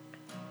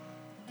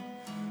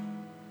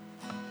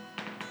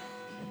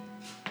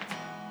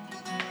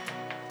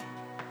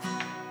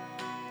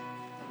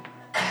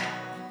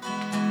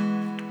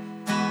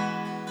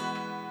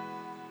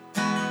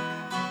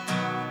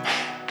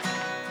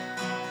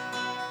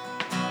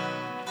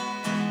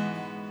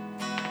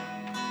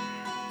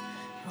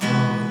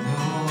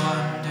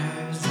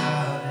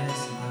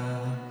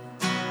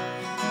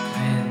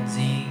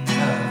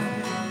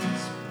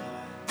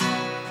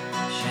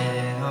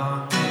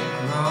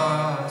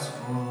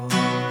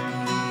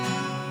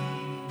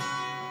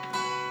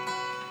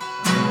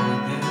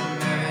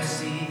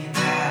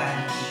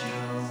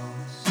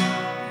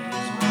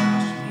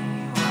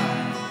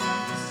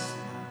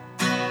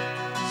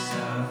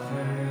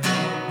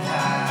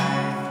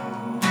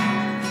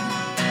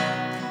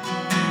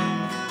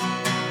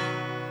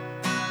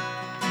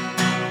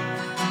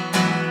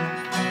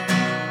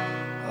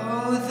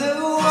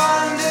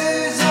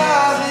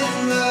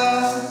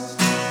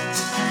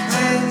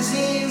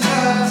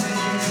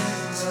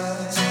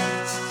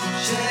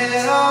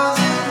on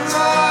the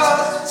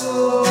cross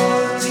for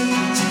me.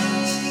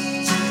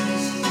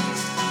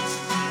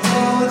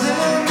 Oh, the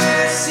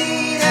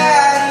mercy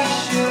that He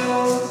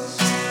shows.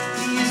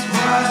 He has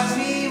washed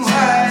me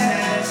white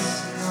as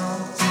snow,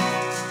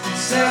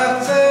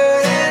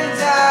 suffered and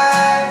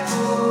died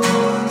for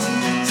me.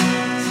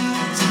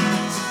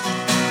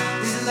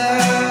 His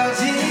love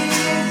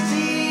is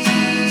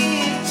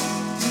deep,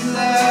 His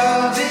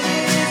love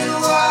is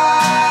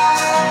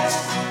wide,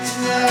 His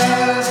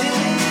love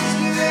is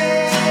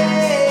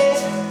great,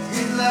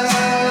 His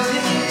love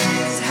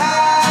is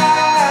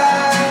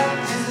high,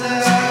 His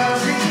love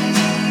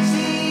redeems,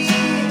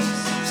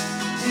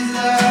 His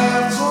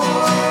love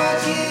forgives.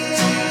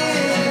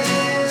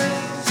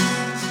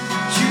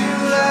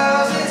 True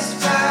love is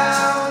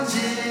found in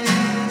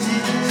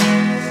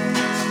Him.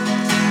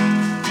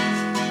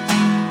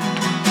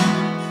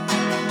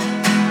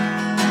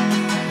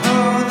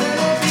 Oh, the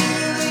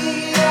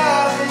beauty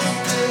of His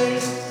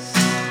face,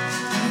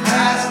 the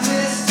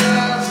vastness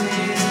of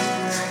His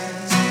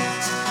grace,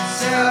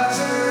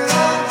 suffered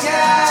on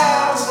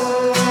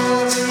Calvary.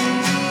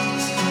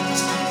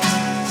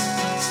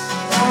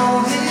 Oh,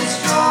 His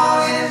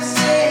strong and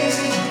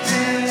saving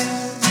hand,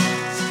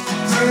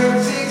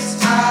 perfect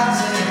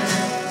spotless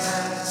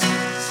Lamb,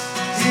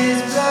 His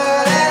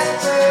blood has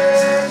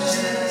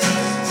purchased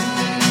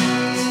me.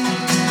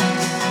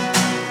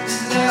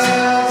 His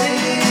love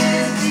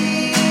is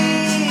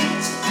deep,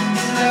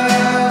 His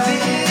love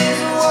is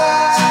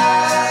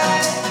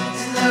wide,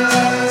 His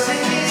love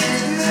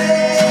is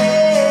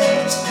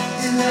great,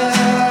 His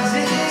love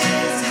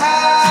is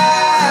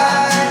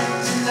high,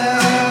 His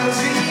love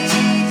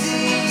redeems,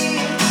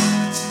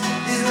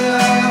 His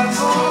love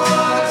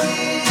forgives.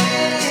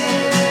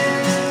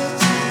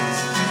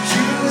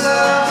 True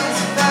love is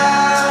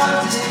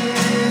found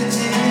in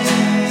Him.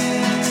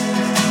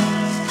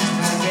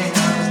 Again,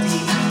 love is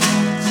deep.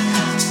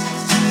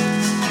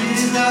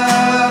 His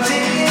love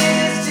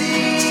is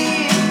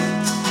deep,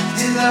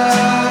 His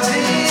love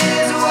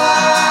is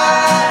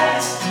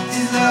wide,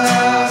 His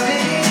love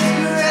is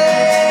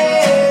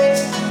great,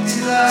 His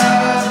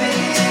love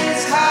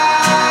is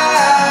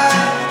high,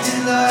 His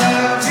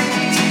love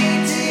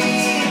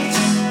redeems,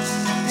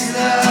 His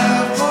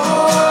love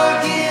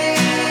forgives.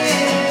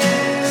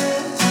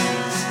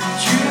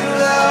 True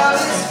love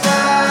is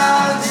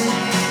found in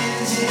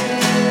Him.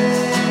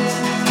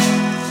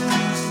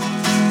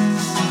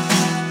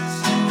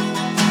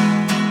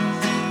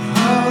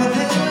 Oh,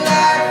 the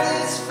life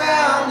that's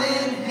found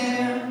in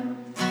Him.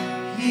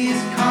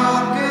 He's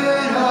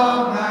conquered all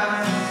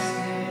my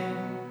sin.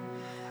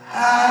 I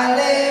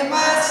lay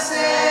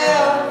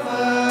myself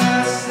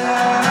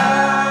aside.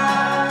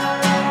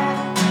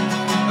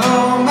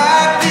 Oh,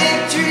 my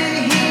victory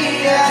He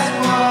has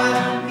won.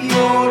 The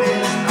old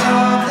is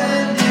gone, the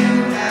new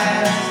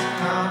has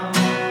come.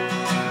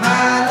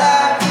 My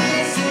life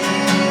is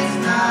His,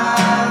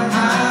 not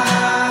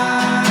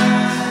mine.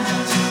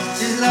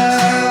 His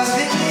love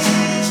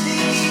is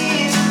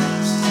deep,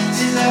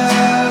 His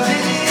love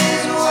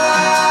is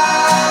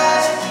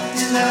wide,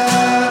 His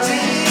love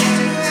is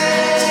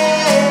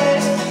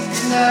great,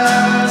 His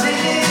love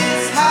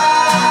is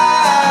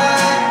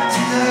high,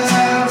 His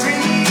love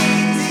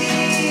redeems,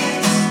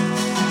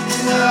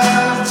 His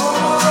love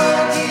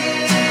forgives.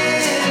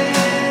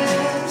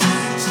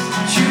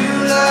 True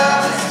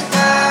love is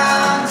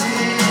found in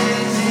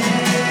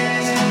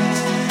Him.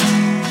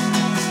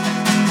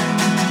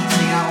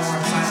 Sing out one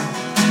more time.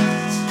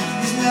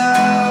 His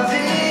love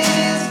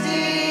is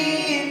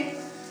deep,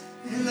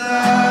 His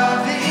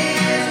love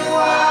is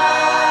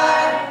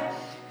wide,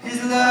 His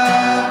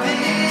love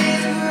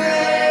is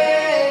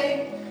great,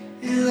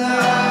 His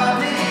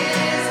love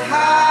is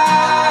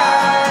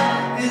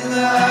high, His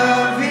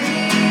love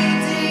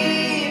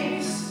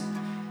redeems,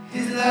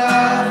 His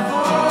love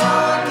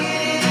forgives.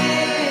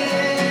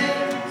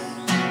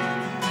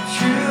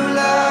 True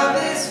love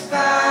is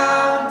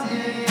found in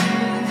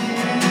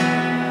Him.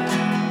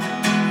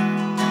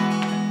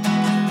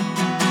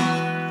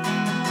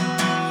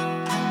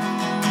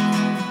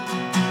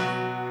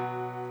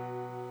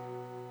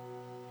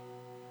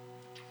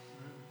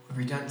 When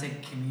we're done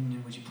taking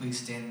communion, would you please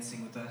stand and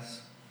sing with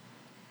us?